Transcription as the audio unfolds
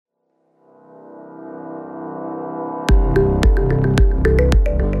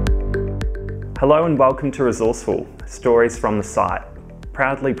Hello and welcome to Resourceful, Stories from the Site,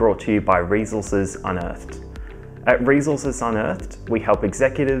 proudly brought to you by Resources Unearthed. At Resources Unearthed, we help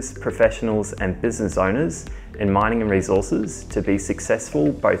executives, professionals and business owners in mining and resources to be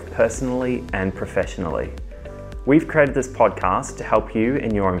successful both personally and professionally. We've created this podcast to help you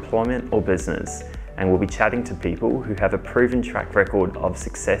in your employment or business, and we'll be chatting to people who have a proven track record of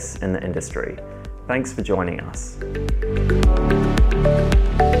success in the industry. Thanks for joining us.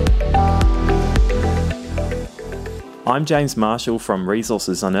 I'm James Marshall from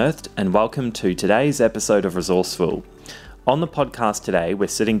Resources Unearthed, and welcome to today's episode of Resourceful. On the podcast today, we're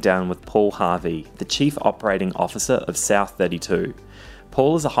sitting down with Paul Harvey, the Chief Operating Officer of South32.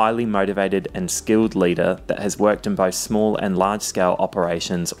 Paul is a highly motivated and skilled leader that has worked in both small and large-scale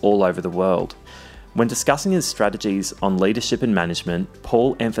operations all over the world. When discussing his strategies on leadership and management,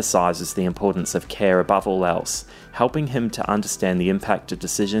 Paul emphasises the importance of care above all else, helping him to understand the impact of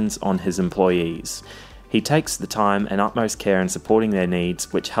decisions on his employees. He takes the time and utmost care in supporting their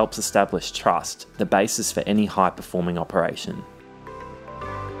needs, which helps establish trust, the basis for any high-performing operation.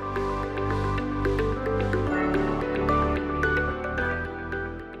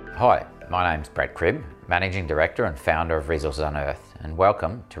 Hi, my name's Brad Cribb, Managing Director and Founder of Resources Unearthed, and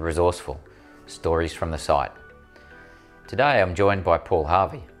welcome to Resourceful, Stories from the Site. Today I'm joined by Paul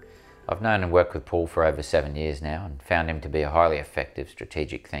Harvey. I've known and worked with Paul for over 7 years now and found him to be a highly effective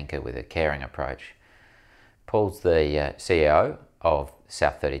strategic thinker with a caring approach. Paul's the CEO of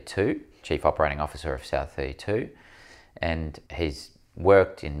South32, Chief Operating Officer of South32, and he's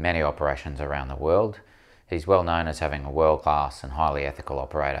worked in many operations around the world. He's well known as having a world-class and highly ethical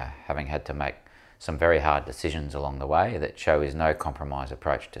operator, having had to make some very hard decisions along the way that show his no-compromise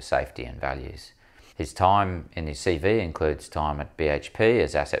approach to safety and values. His time in his CV includes time at BHP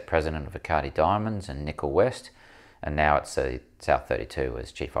as Asset President of Bacardi Diamonds and Nickel West, and now at South32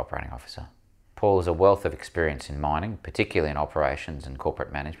 as Chief Operating Officer. Paul has a wealth of experience in mining, particularly in operations and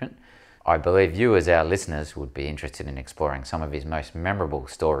corporate management. I believe you as our listeners would be interested in exploring some of his most memorable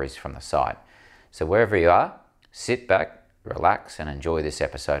stories from the site. So wherever you are, sit back, relax and enjoy this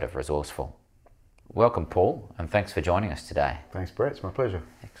episode of Resourceful. Welcome Paul, and thanks for joining us today. Thanks Brett, it's my pleasure.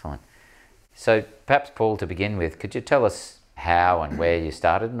 Excellent. So perhaps Paul, to begin with, could you tell us how and where you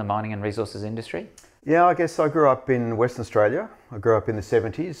started in the mining and resources industry? Yeah, I guess I grew up in Western Australia. I grew up in the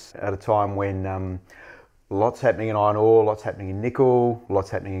 70s at a time when lots happening in iron ore, lots happening in nickel, lots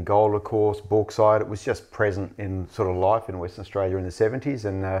happening in gold, of course, bauxite. It was just present in sort of life in Western Australia in the 70s.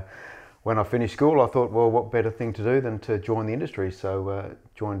 And when I finished school, I thought, well, what better thing to do than to join the industry? So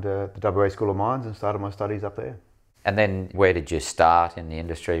joined the WA School of Mines and started my studies up there. And then where did you start in the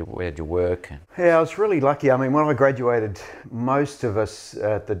industry? Where did you work? Yeah, I was really lucky. I mean, when I graduated, most of us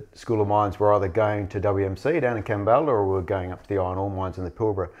at the School of Mines were either going to WMC down in Kambalda or we were going up to the iron ore mines in the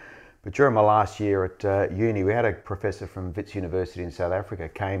Pilbara. But during my last year at uni, we had a professor from Wits University in South Africa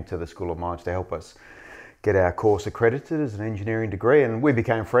came to the School of Mines to help us get our course accredited as an engineering degree. And we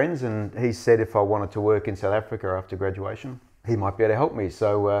became friends, and he said if I wanted to work in South Africa after graduation, he might be able to help me.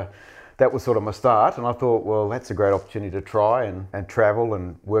 So that was sort of my start, and I thought, well, that's a great opportunity to try and travel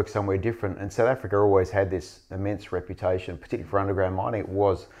and work somewhere different. And South Africa always had this immense reputation, particularly for underground mining. It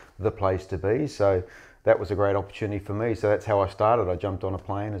was the place to be, so that was a great opportunity for me. So that's how I started. I jumped on a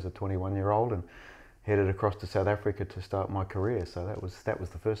plane as a 21-year-old and headed across to South Africa to start my career. So that was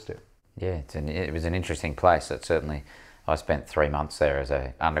the first step. Yeah, it was an interesting place. Certainly, I spent 3 months there as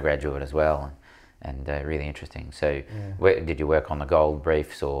an undergraduate as well. And really interesting. So yeah. Where did you work on the gold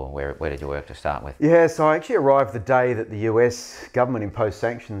briefs, or where did you work to start with? Yeah, so I actually arrived the day that the US government imposed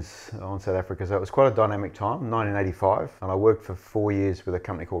sanctions on South Africa. So it was quite a dynamic time, 1985. And I worked for 4 years with a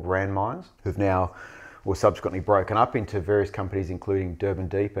company called Rand Mines, who've now or subsequently broken up into various companies, including Durban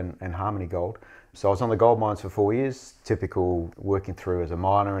Deep and Harmony Gold. So I was on the gold mines for 4 years, typical working through as a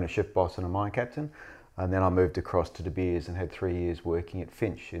miner and a shift boss and a mine captain. And then I moved across to De Beers and had 3 years working at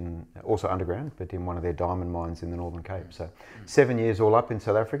Finch, also underground, but in one of their diamond mines in the Northern Cape. So 7 years all up in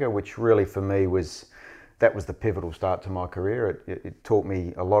South Africa, which really for me was the pivotal start to my career. It taught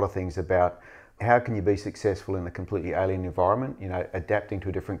me a lot of things about how can you be successful in a completely alien environment, adapting to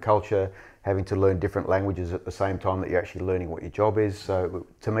a different culture, having to learn different languages at the same time that you're actually learning what your job is. So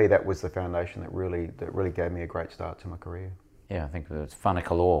to me, that was the foundation that really gave me a great start to my career. Yeah, I think it was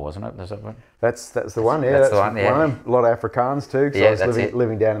Whānaka-Loa, wasn't it? Is that right? That's the one, yeah. That's the one, yeah. A lot of Afrikaans too, because I was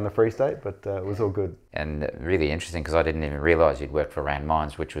living down in the Free State, but it was all good. And really interesting, because I didn't even realise you'd worked for Rand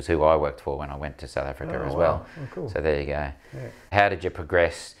Mines, which was who I worked for when I went to South Africa as well. Oh, cool. So there you go. Yeah. How did you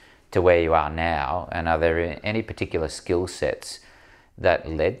progress to where you are now, and are there any particular skill sets that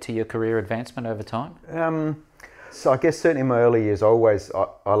led to your career advancement over time? So I guess certainly in my early years,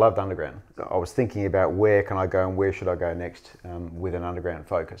 I loved underground. I was thinking about where can I go and where should I go next with an underground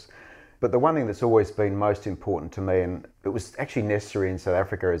focus. But the one thing that's always been most important to me, and it was actually necessary in South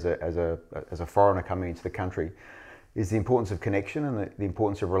Africa as a foreigner coming into the country, is the importance of connection and the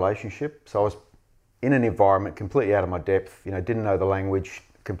importance of relationship. So I was in an environment completely out of my depth, didn't know the language,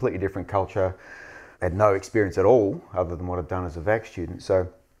 completely different culture, had no experience at all other than what I'd done as a VAC student. So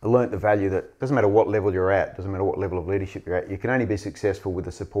I learnt the value that doesn't matter what level you're at, doesn't matter what level of leadership you're at, you can only be successful with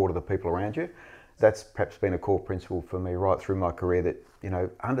the support of the people around you. That's perhaps been a core principle for me right through my career, that,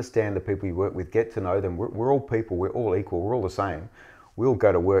 understand the people you work with, get to know them. We're all people, we're all equal, we're all the same. We all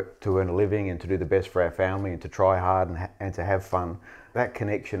go to work to earn a living and to do the best for our family and to try hard and to have fun. That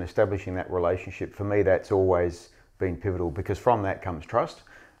connection, establishing that relationship, for me, that's always been pivotal, because from that comes trust.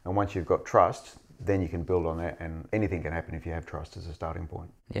 And once you've got trust, then you can build on that, and anything can happen if you have trust as a starting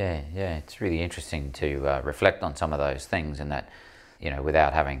point. Yeah, it's really interesting to reflect on some of those things, and that,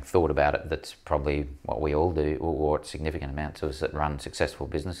 without having thought about it, that's probably what we all do, or what significant amounts of us that run successful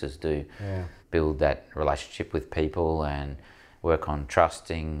businesses do. Yeah. Build that relationship with people and work on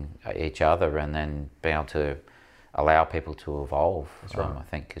trusting each other, and then being able to allow people to evolve. That's right. I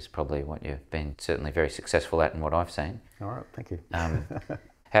think is probably what you've been certainly very successful at, and what I've seen. All right, thank you.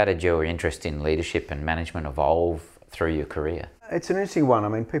 How did your interest in leadership and management evolve through your career? It's an interesting one. I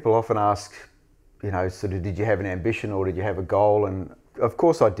mean, people often ask, sort of, did you have an ambition or did you have a goal? And of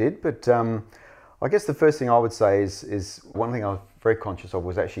course I did, but I guess the first thing I would say is one thing I was very conscious of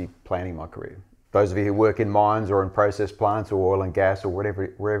was actually planning my career. Those of you who work in mines or in process plants or oil and gas or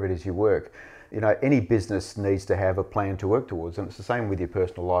wherever it is you work, any business needs to have a plan to work towards, and it's the same with your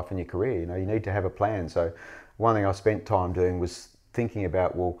personal life and your career. You need to have a plan. So one thing I spent time doing was thinking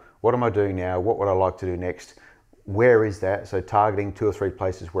about, well, what am I doing now? What would I like to do next? Where is that? So targeting 2 or 3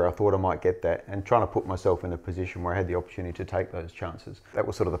 places where I thought I might get that, and trying to put myself in a position where I had the opportunity to take those chances. That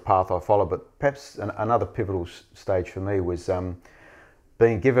was sort of the path I followed. But perhaps another pivotal stage for me was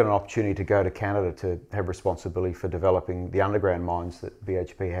being given an opportunity to go to Canada to have responsibility for developing the underground mines that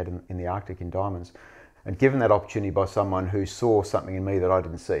BHP had in the Arctic in diamonds. And given that opportunity by someone who saw something in me that I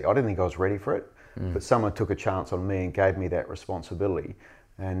didn't see. I didn't think I was ready for it. But someone took a chance on me and gave me that responsibility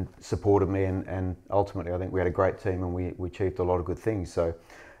and supported me, and ultimately I think we had a great team and we achieved a lot of good things. So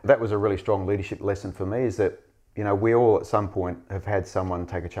that was a really strong leadership lesson for me, is that we all at some point have had someone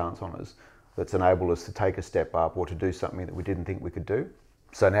take a chance on us that's enabled us to take a step up or to do something that we didn't think we could do.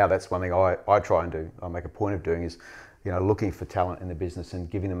 So now that's one thing I try and do, I make a point of doing, is looking for talent in the business and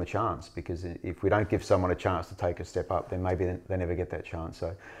giving them a chance, because if we don't give someone a chance to take a step up, then maybe they never get that chance.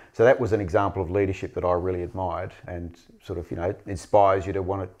 So that was an example of leadership that I really admired, and sort of inspires you to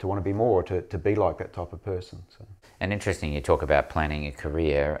want to be more, to be like that type of person. So. And interesting, you talk about planning your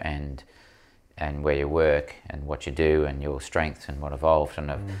career and where you work and what you do and your strengths and what evolved.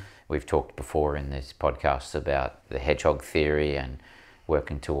 And we've talked before in this podcast about the hedgehog theory and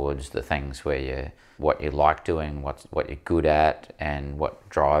working towards the things where what you like doing, what you're good at, and what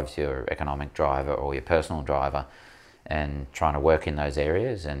drives your economic driver or your personal driver, and trying to work in those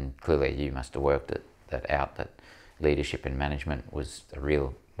areas. And clearly you must have worked that leadership and management was a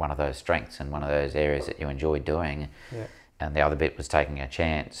real one of those strengths and one of those areas that you enjoyed doing. Yeah. And the other bit was taking a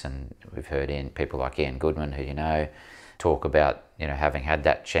chance, and we've heard people like Ian Goodman, who talk about having had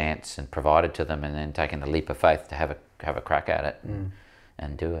that chance and provided to them, and then taking the leap of faith to have a crack at it.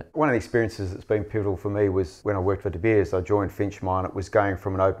 And do it. One of the experiences that's been pivotal for me was when I worked for De Beers. I joined Finch Mine. It was going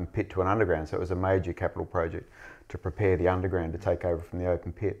from an open pit to an underground, so it was a major capital project to prepare the underground to take over from the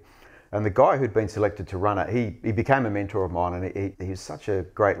open pit. And the guy who'd been selected to run it, he became a mentor of mine, and he was such a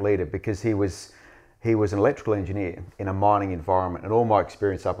great leader, because he was an electrical engineer in a mining environment, and all my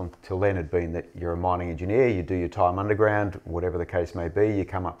experience up until then had been that you're a mining engineer, you do your time underground, whatever the case may be, you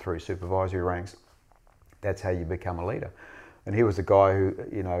come up through supervisory ranks. That's how you become a leader. And he was a guy who,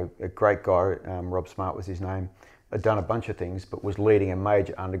 a great guy, Rob Smart was his name, had done a bunch of things, but was leading a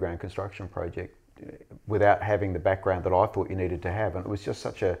major underground construction project without having the background that I thought you needed to have. And it was just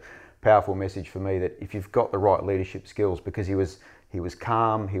such a powerful message for me, that if you've got the right leadership skills, because he was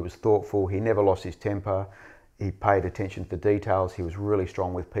calm, he was thoughtful, he never lost his temper, he paid attention to the details, he was really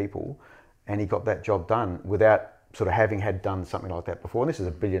strong with people, and he got that job done without sort of having had done something like that before. And this is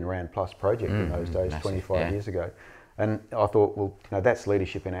a $1 billion plus project in those days, massive, 25 years ago. And I thought, well, that's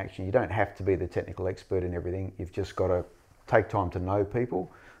leadership in action. You don't have to be the technical expert in everything. You've just got to take time to know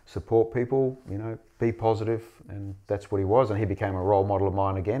people, support people, be positive, and that's what he was. And he became a role model of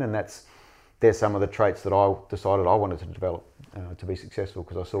mine again. And there's some of the traits that I decided I wanted to develop to be successful,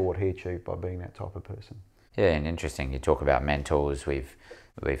 because I saw what he achieved by being that type of person. Yeah, and interesting. You talk about mentors. We've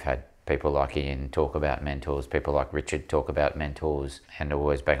had people like Ian talk about mentors, people like Richard talk about mentors, and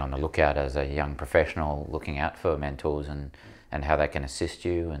always being on the lookout as a young professional, looking out for mentors and how they can assist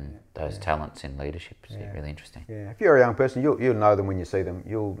you and those talents in leadership is really interesting. Yeah, if you're a young person, you'll know them when you see them.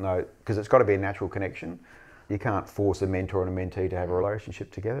 You'll know, because it's got to be a natural connection. You can't force a mentor and a mentee to have a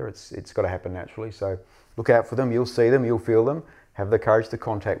relationship together. It's got to happen naturally. So look out for them. You'll see them. You'll feel them. Have the courage to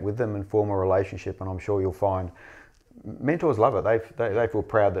contact with them and form a relationship. And I'm sure you'll find mentors love it. They feel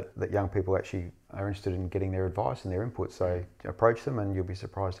proud that young people actually are interested in getting their advice and their input. So approach them, and you'll be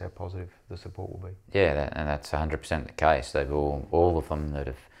surprised how positive the support will be. Yeah, and that's 100% the case. They've all of them that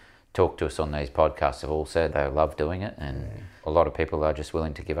have talked to us on these podcasts have all said they love doing it, and a lot of people are just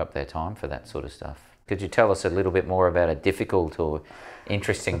willing to give up their time for that sort of stuff. Could you tell us a little bit more about a difficult or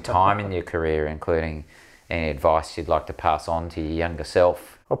interesting time in your career, including any advice you'd like to pass on to your younger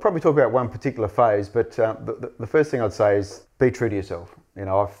self? I'll probably talk about one particular phase, but the first thing I'd say is be true to yourself. You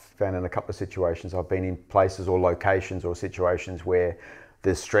know, I've found in a couple of situations, I've been in places or locations or situations where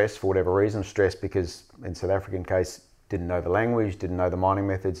there's stress for whatever reason. Stress because, in South African case, didn't know the language, didn't know the mining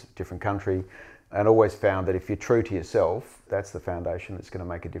methods, different country, and always found that if you're true to yourself, that's the foundation that's going to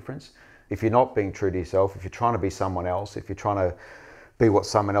make a difference. If you're not being true to yourself, if you're trying to be someone else, if you're trying to be what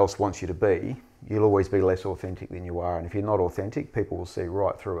someone else wants you to be, you'll always be less authentic than you are. And if you're not authentic, people will see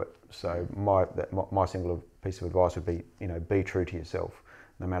right through it. So my single piece of advice would be, be true to yourself,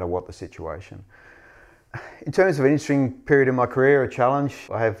 no matter what the situation. In terms of an interesting period in my career, a challenge,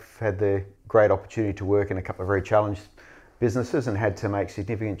 I have had the great opportunity to work in a couple of very challenged businesses and had to make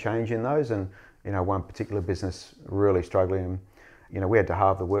significant change in those. And, one particular business really struggling. We had to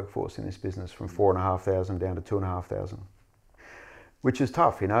halve the workforce in this business from 4,500 down to 2,500, which is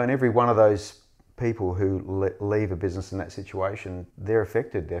tough, and every one of those people who leave a business in that situation, they're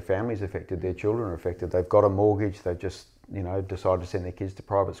affected, their family's affected, their children are affected, they've got a mortgage, they've just, decided to send their kids to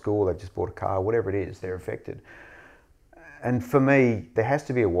private school, they've just bought a car, whatever it is, they're affected. And for me, there has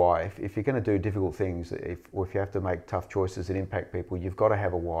to be a why. If you're going to do difficult things, or if you have to make tough choices that impact people, you've got to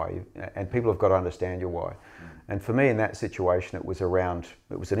have a why, and people have got to understand your why. And for me, in that situation, it was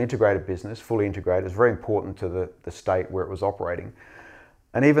an integrated business, fully integrated. It was very important to the state where it was operating.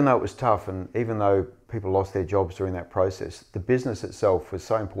 And even though it was tough, and even though people lost their jobs during that process, the business itself was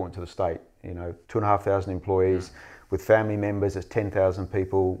so important to the state. 2,500 employees, with family members, there's 10,000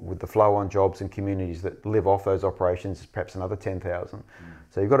 people, with the flow on jobs and communities that live off those operations, perhaps another 10,000.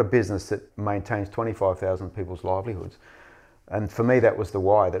 So you've got a business that maintains 25,000 people's livelihoods. And for me, that was the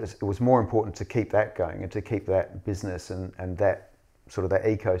why, that it was more important to keep that going and to keep that business and that sort of that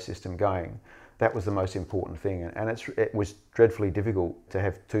ecosystem going. That was the most important thing. And it was dreadfully difficult to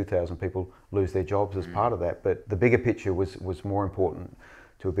have 2,000 people lose their jobs as part of that. But the bigger picture was more important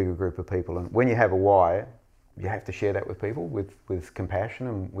to a bigger group of people. And when you have a why, you have to share that with people with compassion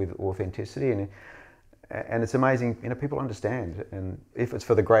and with authenticity. And it's amazing, people understand. And if it's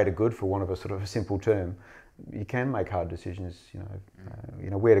for the greater good, for want of a sort of a simple term, you can make hard decisions.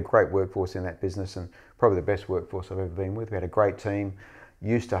 We had a great workforce in that business, and probably the best workforce I've ever been with. We had a great team,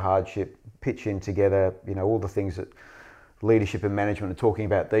 used to hardship, pitch in together, all the things that leadership and management are talking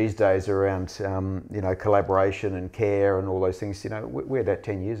about these days around, collaboration and care and all those things. We had that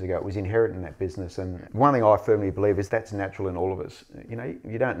 10 years ago. It was inherent in that business. And one thing I firmly believe is that's natural in all of us.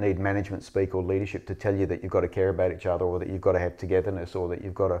 You don't need management speak or leadership to tell you that you've got to care about each other, or that you've got to have togetherness, or that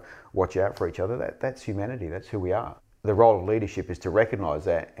you've got to watch out for each other. That's humanity. That's who we are. The role of leadership is to recognise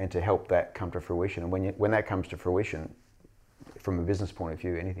that and to help that come to fruition. And when that comes to fruition, from a business point of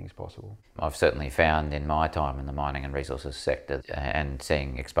view, anything's possible. I've certainly found in my time in the mining and resources sector, and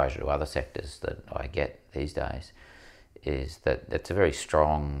seeing exposure to other sectors that I get these days, is that it's a very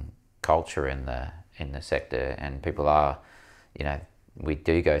strong culture in the sector, and people are, we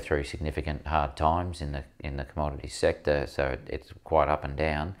do go through significant hard times in the commodities sector, so it's quite up and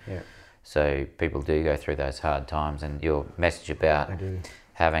down. Yeah. So people do go through those hard times, and your message about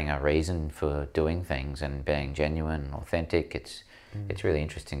having a reason for doing things and being genuine and authentic, it's really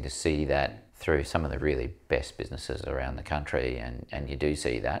interesting to see that through some of the really best businesses around the country, and you do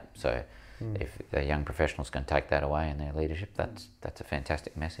see that. So if the young professionals can take that away in their leadership, that's a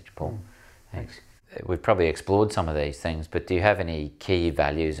fantastic message, Paul. Thanks. We've probably explored some of these things, but do you have any key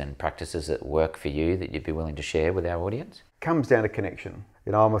values and practices that work for you that you'd be willing to share with our audience? Comes down to connection.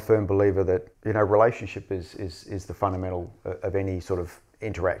 I'm a firm believer that relationship is the fundamental of any sort of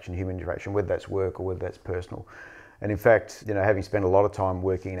interaction, human interaction, whether that's work or whether that's personal. And in fact, having spent a lot of time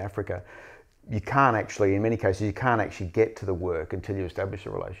working in Africa, in many cases, you can't actually get to the work until you establish a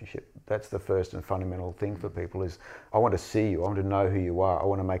relationship. That's the first and fundamental thing for people is, I want to see you, I want to know who you are, I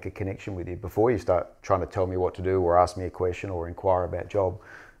want to make a connection with you before you start trying to tell me what to do or ask me a question or inquire about job.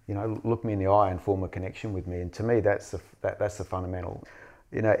 look me in the eye and form a connection with me. And to me, that's the fundamental.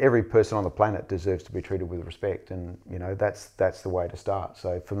 Every person on the planet deserves to be treated with respect, and that's the way to start.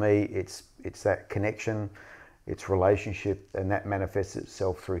 So for me, it's that connection, it's relationship, and that manifests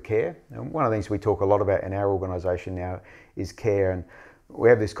itself through care. And one of the things we talk a lot about in our organisation now is care, and we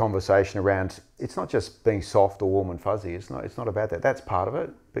have this conversation around, it's not just being soft or warm and fuzzy. It's not about that. That's part of it,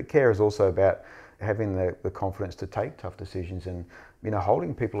 but care is also about having the confidence to take tough decisions and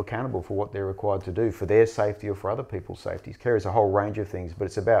holding people accountable for what they're required to do for their safety or for other people's safety. Care is a whole range of things, but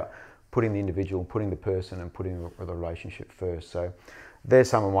it's about putting the individual, putting the person, and putting the relationship first. So there's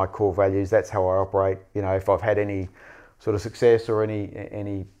some of my core values. That's how I operate. If I've had any sort of success or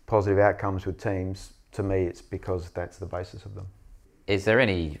any positive outcomes with teams, to me it's because that's the basis of them. Is there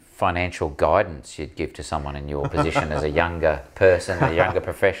any financial guidance you'd give to someone in your position as a younger person, a younger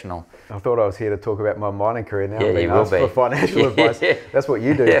professional? I thought I was here to talk about my mining career now. Yeah, I'm being asked for financial advice. That's what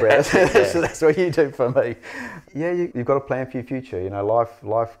you do, Brad. That's what you do for me. Yeah, you've got to plan for your future.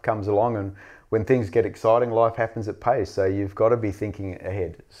 Life comes along, and when things get exciting, life happens at pace. So you've got to be thinking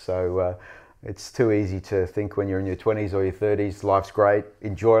ahead. So it's too easy to think when you're in your 20s or your 30s, life's great,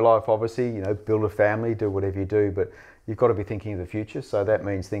 enjoy life obviously, build a family, do whatever you do, but you've got to be thinking of the future. So that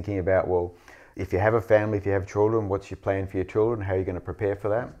means thinking about, well, if you have a family, if you have children, what's your plan for your children? How are you going to prepare for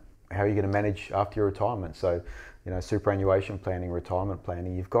that? How are you going to manage after your retirement? So, superannuation planning, retirement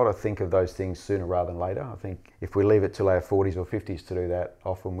planning, you've got to think of those things sooner rather than later. I think if we leave it till our 40s or 50s to do that,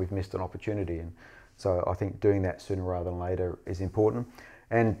 often we've missed an opportunity. And so I think doing that sooner rather than later is important.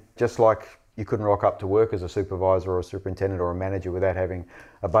 And just like you couldn't rock up to work as a supervisor or a superintendent or a manager without having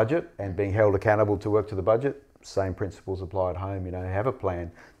a budget and being held accountable to work to the budget, same principles apply at home. Have a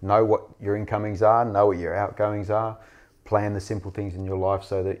plan, know what your incomings are, know what your outgoings are, plan the simple things in your life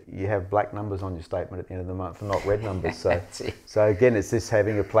so that you have black numbers on your statement at the end of the month and not red numbers. So again, it's this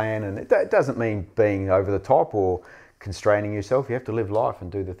having a plan, and it doesn't mean being over the top or constraining yourself. You have to live life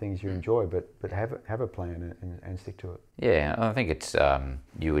and do the things you enjoy, but have a plan and stick to it. Yeah, I think it's,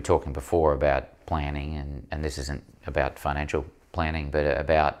 you were talking before about planning, and this isn't about financial planning, but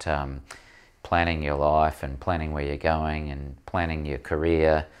about planning your life and planning where you're going and planning your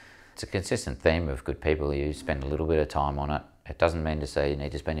career. It's a consistent theme of good people. You spend a little bit of time on it. It doesn't mean to say you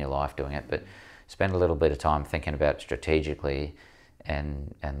need to spend your life doing it, but spend a little bit of time thinking about it strategically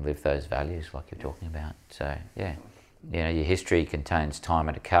and live those values like you're talking about. So yeah, your history contains time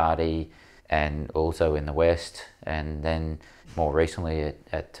at Acadi and also in the West, and then more recently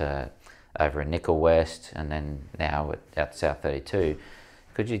at over in Nickel West, and then now at South 32.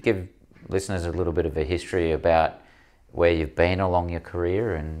 Could you give listeners a little bit of a history about where you've been along your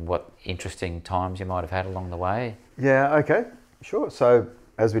career and what interesting times you might have had along the way? Yeah, okay, sure. So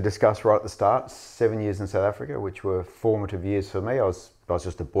as we discussed right at the start, 7 years in South Africa, which were formative years for me. I was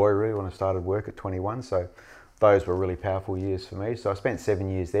just a boy really when I started work at 21, so those were really powerful years for me. So I spent 7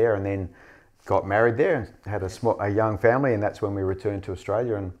 years there and then got married there and had a young family, and that's when we returned to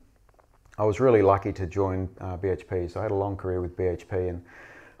Australia. And I was really lucky to join BHP. So I had a long career with BHP, and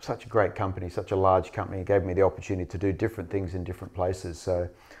such a great company, such a large company. It gave me the opportunity to do different things in different places. So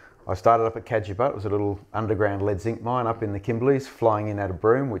I started up at Kajibat. It was a little underground lead zinc mine up in the Kimberleys, flying in out of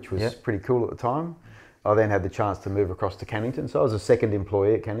Broome, which was pretty cool at the time. I then had the chance to move across to Cannington. So I was a second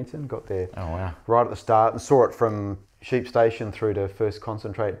employee at Cannington, got there right at the start and saw it from sheep station through to first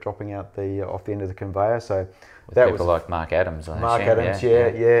concentrate dropping out off the end of the conveyor. So that people was like Mark Adams. Mark Adams,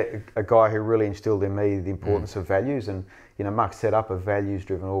 yeah, a guy who really instilled in me the importance of values. And Mark set up a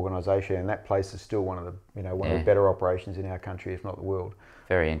values-driven organisation, and that place is still one of the better operations in our country, if not the world.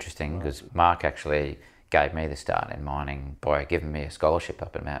 Very interesting, because Mark actually gave me the start in mining by giving me a scholarship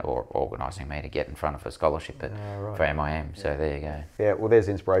up at Mount, or organising me to get in front of a scholarship for MIM. So there you go. Yeah, well, there's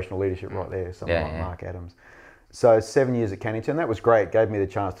inspirational leadership right there. Someone like Mark Adams. So 7 years at Cannington, that was great. Gave me the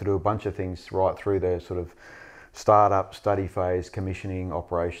chance to do a bunch of things right through the sort of start-up, study phase, commissioning,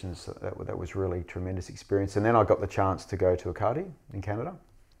 operations. That was really tremendous experience. And then I got the chance to go to Acadi in Canada,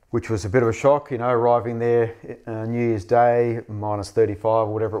 which was a bit of a shock, arriving there New Year's Day, minus 35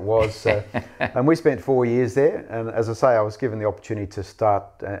 or whatever it was. So, and we spent 4 years there. And as I say, I was given the opportunity to start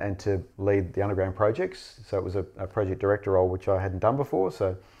and to lead the underground projects. So it was a project director role, which I hadn't done before.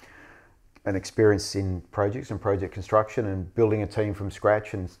 So an experience in projects and project construction and building a team from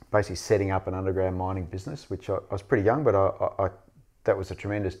scratch and basically setting up an underground mining business, which I was pretty young, but that was a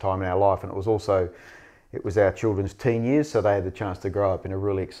tremendous time in our life. And it was our children's teen years, so they had the chance to grow up in a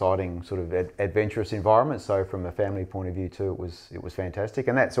really exciting sort of adventurous environment. So from a family point of view too, it was fantastic.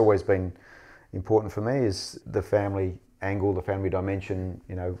 And that's always been important for me, is the family angle, the family dimension,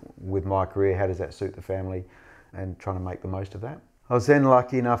 with my career, how does that suit the family, and trying to make the most of that. I was then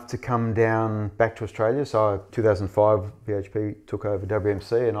lucky enough to come down back to Australia. So 2005, BHP took over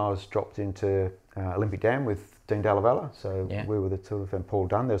WMC and I was dropped into Olympic Dam with Dean Dalla Valle. So we were the two of them, Paul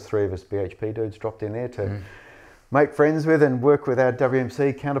Dunn. There's three of us BHP dudes dropped in there to make friends with and work with our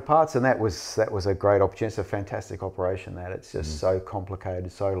WMC counterparts. And that was a great opportunity. It's a fantastic operation that. It's just so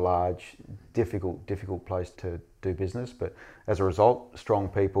complicated, so large, difficult place to do business. But as a result, strong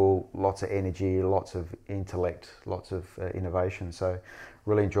people, lots of energy, lots of intellect, lots of innovation. So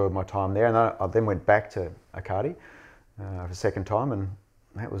really enjoyed my time there. And I then went back to Arcadi for a second time, and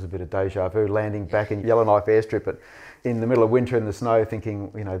that was a bit of deja vu, landing back in Yellowknife airstrip in the middle of winter in the snow,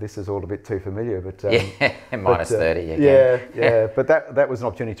 thinking, this is all a bit too familiar. But minus 30 again. Yeah. But that was an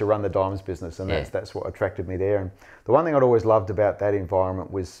opportunity to run the diamonds business, and that's what attracted me there. And the one thing I'd always loved about that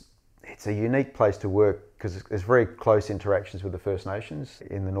environment was it's a unique place to work because there's very close interactions with the First Nations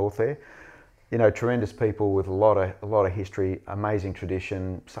in the north there. Tremendous people with a lot of history, amazing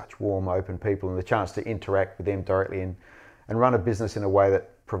tradition, such warm, open people, and the chance to interact with them directly and run a business in a way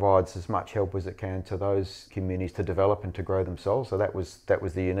that provides as much help as it can to those communities to develop and to grow themselves. So that was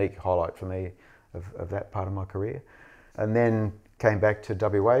the unique highlight for me of that part of my career. And then came back to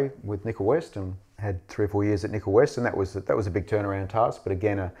WA with Nickel West and had 3 or 4 years at Nickel West, and that was a big turnaround task, but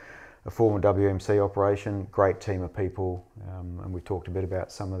again a former WMC operation, great team of people, and we talked a bit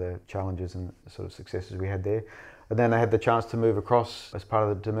about some of the challenges and sort of successes we had there. And then I had the chance to move across as part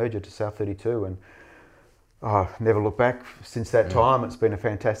of the demerger to South32, and never looked back since that time. It's been a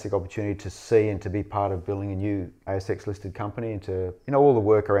fantastic opportunity to see and to be part of building a new ASX listed company, and to all the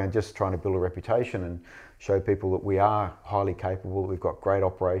work around just trying to build a reputation and show people that we are highly capable, we've got great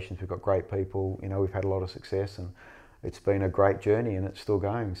operations, we've got great people, we've had a lot of success, and it's been a great journey and it's still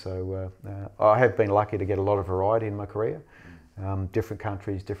going. So I have been lucky to get a lot of variety in my career, different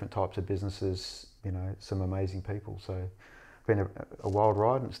countries, different types of businesses, some amazing people. So been a wild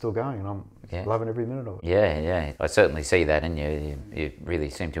ride and it's still going, and I'm loving every minute of it. Yeah, I certainly see that in you. You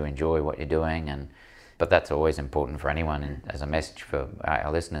really seem to enjoy what you're doing, but that's always important for anyone. And as a message for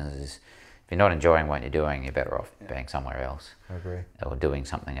our listeners is, if you're not enjoying what you're doing, you're better off being somewhere else. I agree. Or doing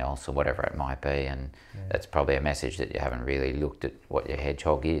something else, or whatever it might be. And that's probably a message that you haven't really looked at what your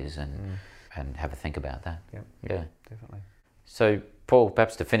hedgehog is and have a think about that. Yeah, definitely. So Paul,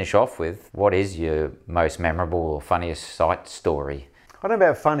 perhaps to finish off with, what is your most memorable or funniest site story? I don't know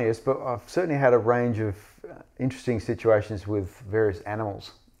about funniest, but I've certainly had a range of interesting situations with various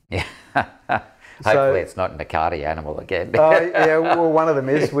animals. Yeah. Hopefully it's not an Arcadi animal again. Well, one of them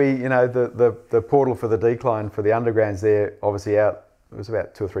is the portal for the decline for the undergrounds there, obviously it was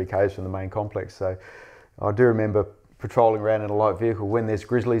about 2 or 3 k's from the main complex. So I do remember patrolling around in a light vehicle when there's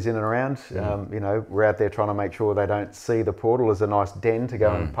grizzlies in and around. We're out there trying to make sure they don't see the portal as a nice den to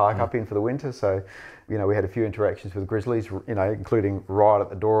go and park up in for the winter. So, we had a few interactions with grizzlies, including right at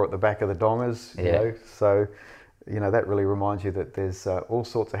the door at the back of the dongers. So, that really reminds you that there's all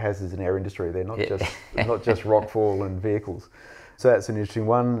sorts of hazards in our industry. They're not just rockfall and vehicles. So that's an interesting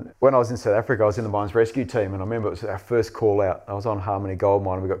one. When I was in South Africa, I was in the mines rescue team, and I remember it was our first call out. I was on Harmony Gold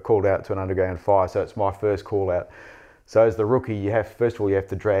Mine and we got called out to an underground fire. So it's my first call out. So as the rookie, you have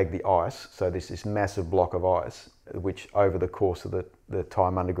to drag the ice. So there's this massive block of ice, which over the course of the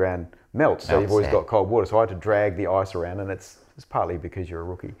time underground melts. So you've always got cold water. So I had to drag the ice around, and it's partly because you're a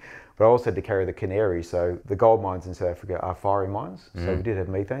rookie. But I also had to carry the canary. So the gold mines in South Africa are fiery mines. So we did have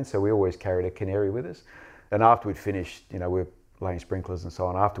methane. So we always carried a canary with us. And after we'd finished, we were laying sprinklers and so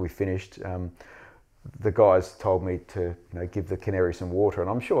on. After we finished, the guys told me to give the canary some water, and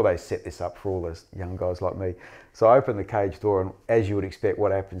I'm sure they set this up for all those young guys like me. So I opened the cage door, and as you would expect,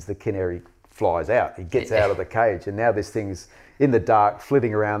 what happens, the canary flies out. He gets out of the cage, and now this thing's in the dark,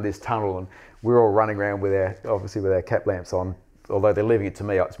 flitting around this tunnel, and we're all running around with our cap lamps on. Although they're leaving it to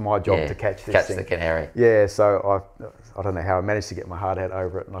me, it's my job to catch this thing. Catch the canary. Yeah, so I don't know how I managed to get my hard hat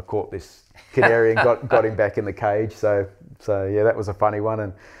over it, and I caught this canary and got him back in the cage. So yeah, that was a funny one.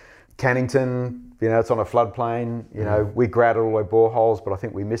 And Cannington, it's on a floodplain. We grouted all our boreholes, but I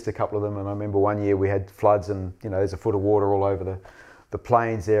think we missed a couple of them. And I remember one year we had floods, and there's a foot of water all over the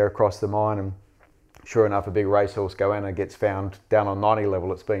plains there across the mine. And sure enough, a big racehorse goanna gets found down on 90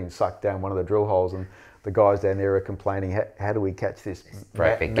 level. It's been sucked down one of the drill holes, and the guys down there are complaining, how do we catch this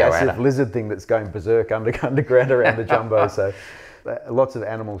massive lizard thing that's going berserk underground around the jumbo? So lots of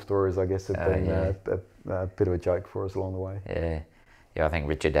animal stories, I guess, have been a bit of a joke for us along the way. Yeah, I think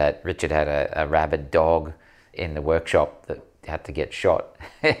Richard had a rabid dog in the workshop that had to get shot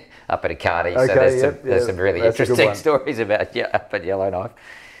up at Arcadi. Okay, so there's some really interesting stories about up at Yellowknife.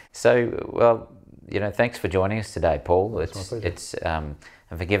 So, well, thanks for joining us today, Paul. It's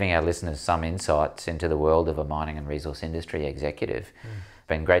and for giving our listeners some insights into the world of a mining and resource industry executive. It's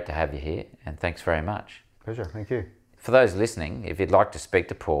been great to have you here, and thanks very much. Pleasure, thank you. For those listening, if you'd like to speak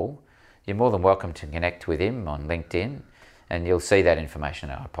to Paul, you're more than welcome to connect with him on LinkedIn, and you'll see that information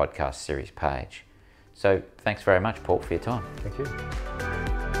on our podcast series page. So thanks very much, Paul, for your time. Thank you.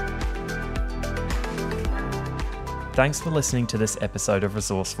 Thanks for listening to this episode of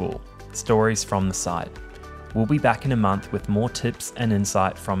Resourceful, Stories from the Site. We'll be back in a month with more tips and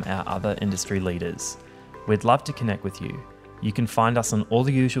insight from our other industry leaders. We'd love to connect with you. You can find us on all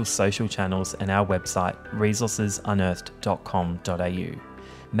the usual social channels and our website, resourcesunearthed.com.au.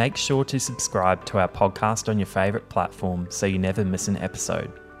 Make sure to subscribe to our podcast on your favourite platform so you never miss an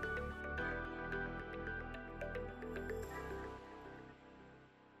episode.